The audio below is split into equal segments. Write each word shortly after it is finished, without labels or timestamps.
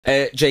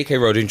J.K.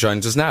 Rowling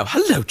joins us now.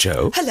 Hello,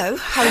 Joe. Hello,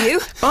 how are you?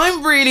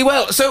 I'm really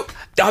well. So,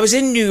 I was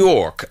in New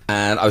York,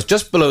 and I was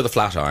just below the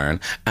Flatiron,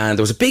 and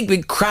there was a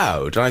big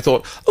crowd, and I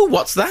thought, oh,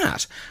 what's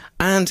that?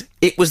 And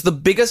it was the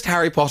biggest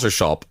Harry Potter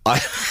shop.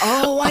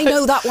 I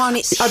know that one.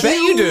 It's I huge. bet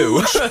you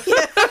do.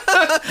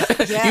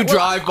 Yeah, you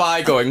drive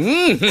by going,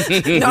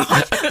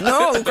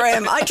 No,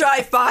 Graham, I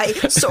drive by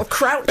sort of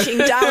crouching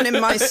down in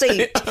my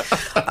seat.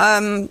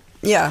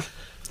 Yeah.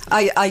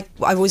 I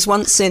was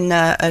once in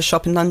a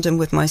shop in London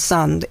with my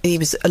son. He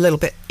was a little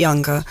bit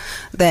younger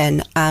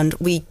then, and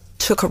we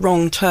took a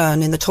wrong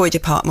turn in the toy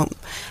department,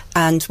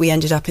 and we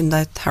ended up in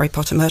the Harry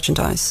Potter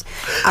merchandise.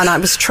 And I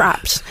was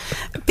trapped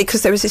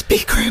because there was this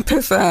big group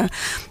of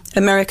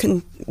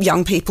American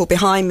young people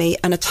behind me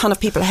and a ton of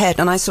people ahead,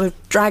 and I sort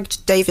of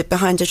dragged David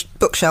behind a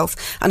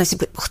bookshelf, and I said,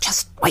 we'll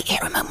just wait here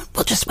a moment,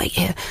 we'll just wait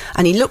here.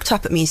 And he looked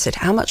up at me and said,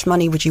 how much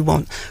money would you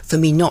want for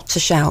me not to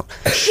shout,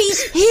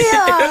 she's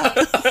here?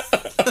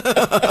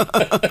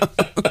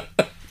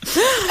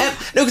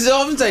 No, because I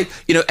often say,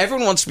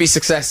 everyone wants to be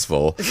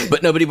successful,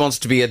 but nobody wants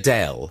to be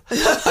Adele.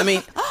 I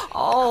mean...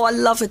 Oh, I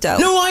love Adele.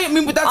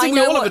 No, but that's we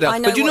all love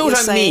Adele. But you know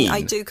what I mean?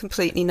 I do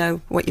completely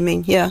know what you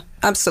mean. Yeah,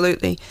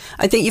 absolutely.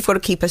 I think you've got to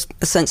keep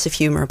a sense of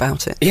humour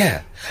about it.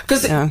 Yeah.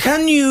 Because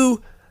can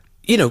you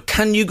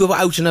go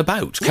out and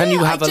about? Can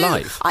you have a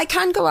life? I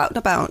can go out and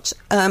about,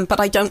 but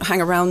I don't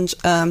hang around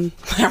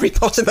Harry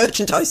Potter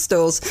merchandise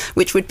stores,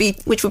 which would be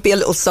a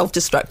little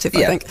self-destructive,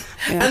 I think.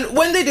 Yeah. And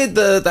when they did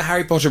the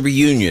Harry Potter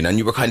reunion and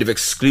you were kind of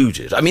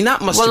excluded, I mean,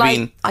 that must have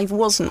been... I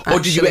wasn't actually. Or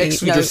did you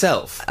exclude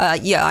yourself?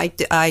 Yeah,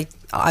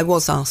 I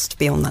was asked to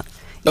be on that.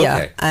 Yeah,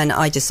 okay. And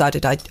I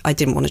decided I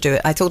didn't want to do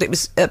it. I thought it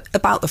was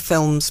about the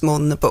films more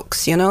than the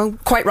books,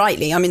 Quite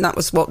rightly. I mean, that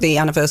was what the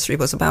anniversary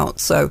was about.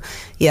 So,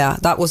 yeah,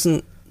 that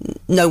wasn't...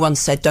 No one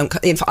said don't.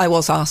 I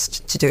was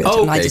asked to do it,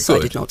 and I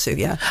decided not to.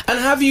 Yeah. And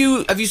have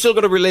you still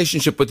got a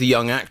relationship with the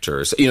young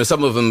actors?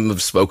 Some of them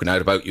have spoken out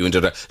about you,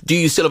 and do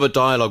you still have a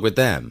dialogue with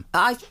them?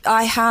 I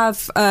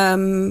have.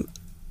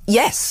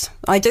 Yes,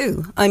 I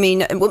do. I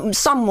mean,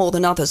 some more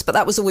than others, but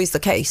that was always the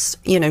case.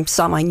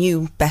 Some I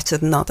knew better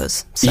than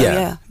others. So,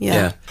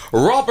 yeah.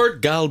 Robert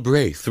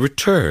Galbraith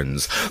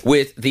returns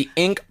with The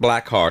Ink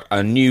Black Heart,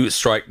 a new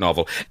Strike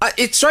novel.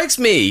 It strikes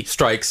me, how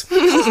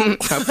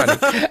funny,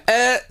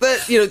 that,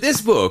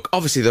 this book,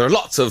 obviously there are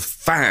lots of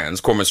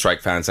fans, Cormoran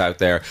Strike fans out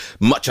there,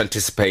 much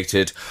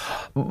anticipated,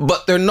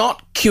 but they're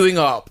not queuing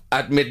up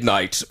at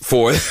midnight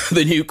for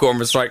the new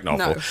Cormoran Strike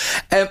novel.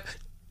 No.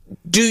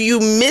 Do you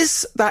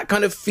miss that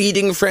kind of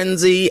feeding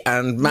frenzy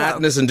and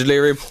madness and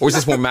delirium, or is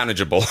this more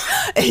manageable?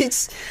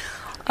 It's...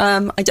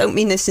 I don't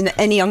mean this in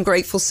any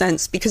ungrateful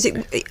sense, because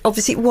it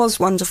obviously it was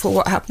wonderful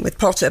what happened with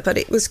Potter, but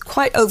it was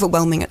quite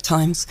overwhelming at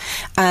times.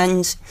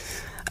 And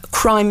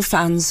crime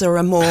fans are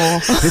a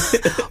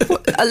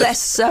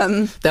less...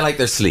 They like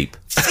their sleep.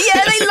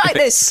 Yeah, they like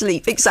their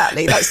sleep,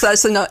 exactly.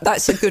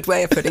 That's a good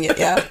way of putting it,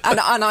 yeah. And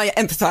I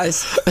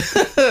empathise.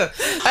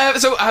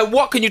 So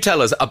what can you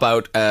tell us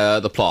about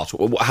the plot?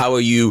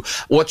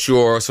 What's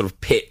your sort of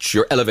pitch,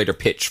 your elevator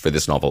pitch for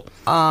this novel?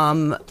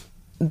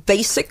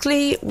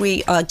 Basically,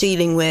 we are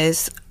dealing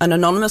with an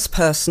anonymous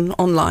person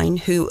online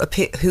who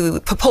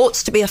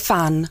purports to be a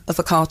fan of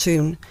a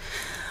cartoon,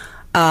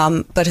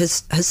 but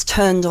has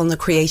turned on the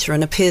creator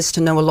and appears to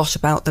know a lot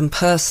about them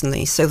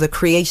personally. So the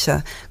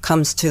creator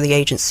comes to the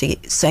agency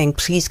saying,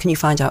 please, can you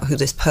find out who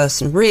this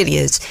person really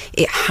is?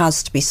 It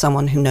has to be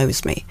someone who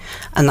knows me.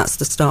 And that's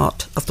the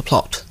start of the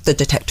plot, the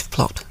detective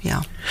plot,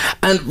 yeah.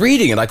 And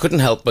reading it, I couldn't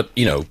help but,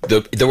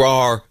 there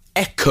are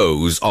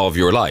echoes of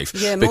your life.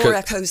 Yeah, more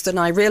echoes than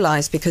I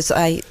realised, because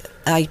I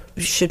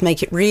should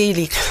make it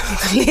really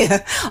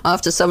clear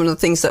after some of the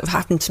things that have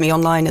happened to me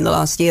online in the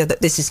last year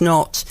that this is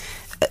not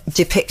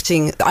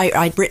depicting...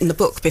 I'd written the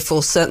book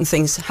before certain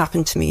things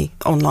happened to me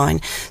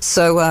online.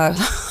 So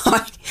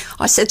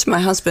I said to my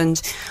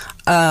husband,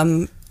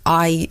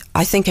 I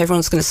think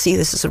everyone's going to see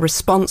this as a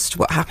response to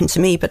what happened to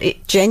me, but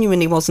it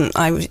genuinely wasn't.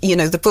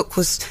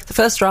 The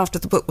first draft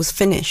of the book was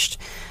finished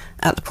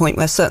at the point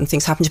where certain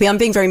things happened to me. I'm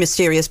being very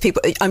mysterious.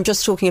 I'm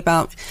just talking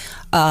about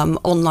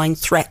online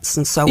threats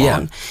and so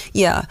on.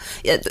 Yeah.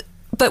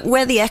 But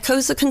where the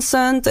echoes are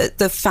concerned, the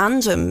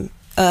fandom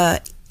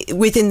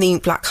within the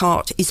Ink Black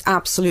Heart is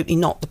absolutely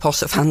not the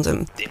Potter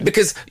fandom.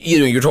 Because,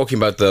 you're talking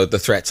about the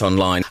threats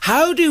online.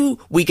 How do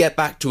we get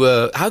back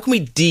to how can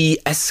we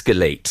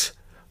de-escalate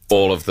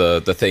all of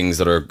the things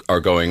that are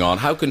going on?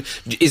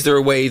 Is there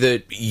a way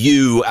that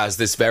you, as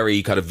this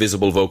very kind of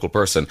visible vocal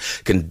person,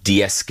 can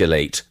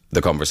de-escalate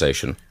the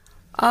conversation?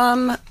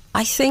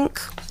 I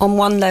think on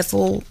one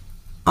level,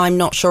 I'm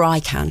not sure I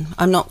can.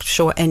 I'm not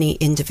sure any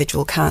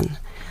individual can.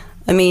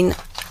 I mean,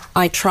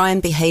 I try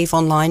and behave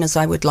online as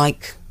I would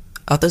like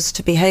others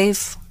to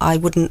behave. I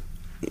wouldn't,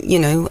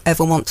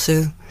 ever want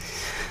to...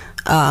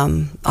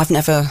 I've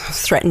never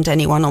threatened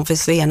anyone,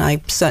 obviously, and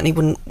I certainly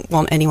wouldn't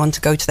want anyone to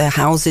go to their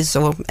houses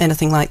or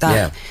anything like that.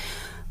 Yeah.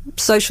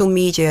 Social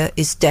media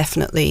is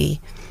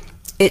definitely...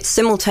 It's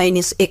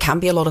simultaneous. It can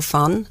be a lot of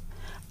fun.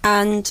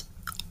 And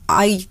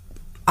I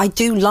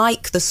do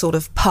like the sort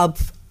of pub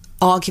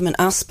argument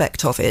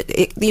aspect of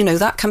it, you know,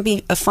 that can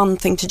be a fun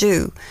thing to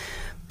do.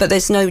 But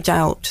there's no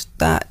doubt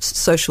that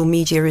social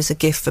media is a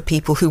gift for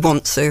people who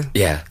want to.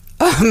 Yeah.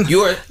 You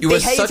were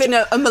behave in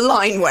a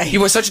malign way. You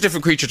were such a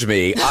different creature to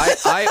me.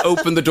 I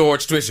open the door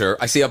to Twitter,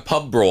 I see a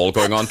pub brawl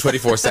going on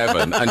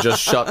 24/7 and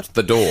just shut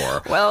the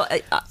door. Well,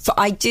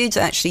 I did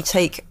actually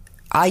take,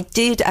 I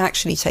think,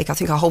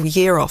 a whole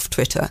year off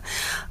Twitter,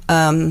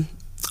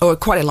 or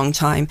quite a long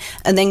time.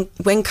 And then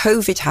when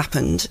COVID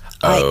happened,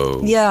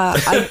 I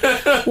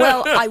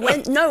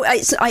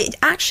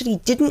actually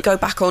didn't go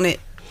back on it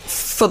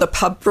for the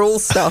pub brawl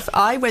stuff.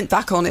 I went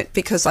back on it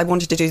because I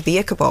wanted to do the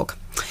Ichabog.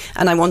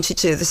 And I wanted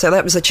to, so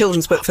that was a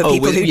children's book for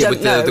people who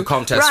don't know. The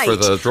contest for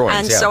the drawings,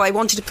 and so I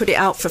wanted to put it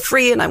out for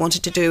free, and I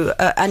wanted to do,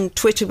 and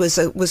Twitter was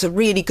a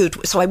really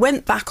good, so I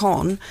went back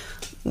on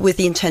with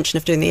the intention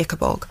of doing the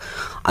Ichabog.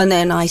 And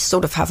then I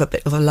sort of have a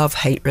bit of a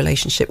love-hate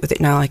relationship with it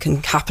now. I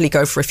can happily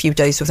go for a few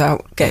days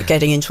without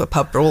getting into a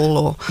pub brawl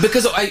or...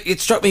 Because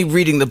it struck me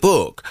reading the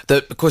book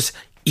that, because,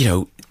 you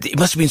know, it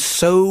must have been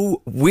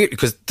so weird,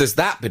 because there's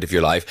that bit of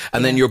your life,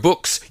 and then your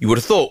books, you would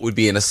have thought, would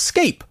be an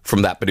escape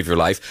from that bit of your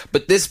life.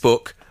 But this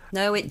book...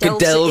 No, it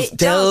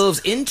delves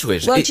into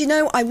it. Well, do you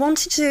know, I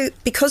wanted to,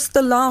 because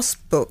the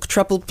last book,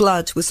 Troubled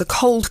Blood, was a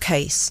cold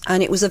case,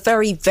 and it was a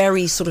very,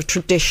 very sort of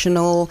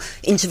traditional,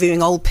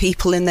 interviewing old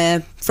people in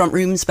their front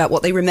rooms about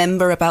what they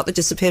remember about the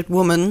disappeared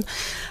woman.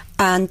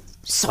 And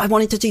so I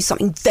wanted to do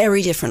something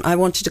very different. I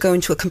wanted to go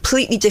into a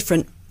completely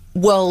different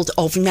world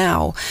of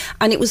now.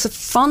 And it was a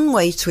fun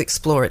way to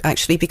explore it,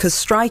 actually, because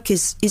Strike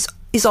is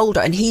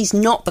older, and he's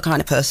not the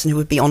kind of person who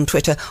would be on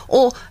Twitter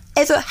or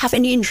ever have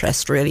any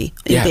interest really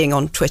in being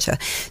on Twitter.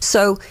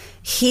 So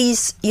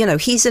he's in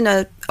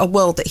a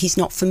world that he's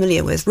not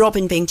familiar with.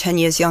 Robin, being 10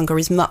 years younger,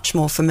 is much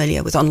more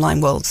familiar with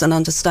online worlds and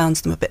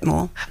understands them a bit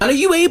more. And are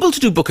you able to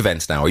do book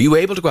events now? Are you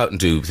able to go out and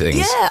do things?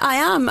 Yeah, I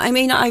am. I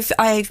mean,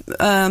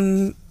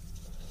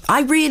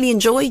 I really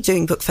enjoy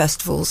doing book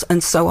festivals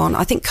and so on.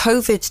 I think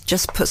COVID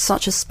just put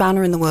such a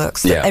spanner in the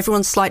works that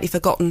everyone's slightly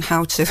forgotten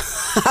how to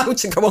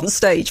go on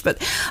stage. But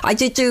I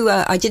did do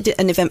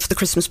an event for the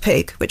Christmas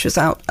Pig, which was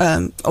out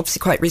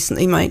obviously quite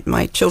recently,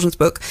 my children's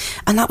book,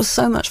 and that was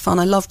so much fun.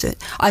 I loved it.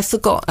 I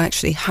forgot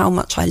actually how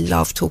much I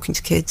love talking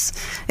to kids.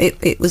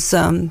 It was.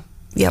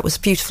 It was a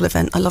beautiful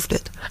event. I loved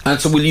it. And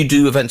so will you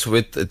do events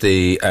with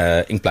the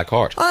Ink Black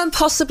Heart?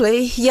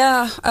 Possibly,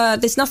 yeah.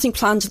 There's nothing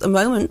planned at the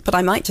moment, but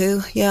I might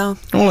do, yeah.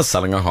 Well, it's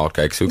selling our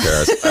hotcakes, who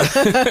cares?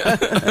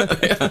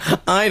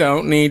 I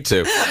don't need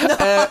to.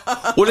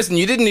 Well, listen,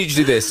 you didn't need to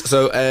do this.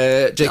 So,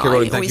 J.K.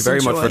 Rowling, thank you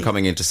very much for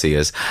coming in to see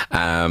us.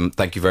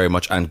 Thank you very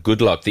much, and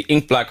good luck. The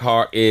Ink Black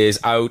Heart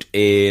is out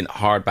in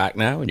hardback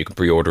now, and you can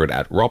pre-order it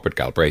at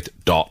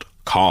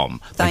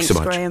robertgalbraith.com. Thanks so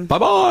much. Graham.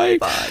 Bye-bye.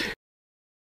 Bye.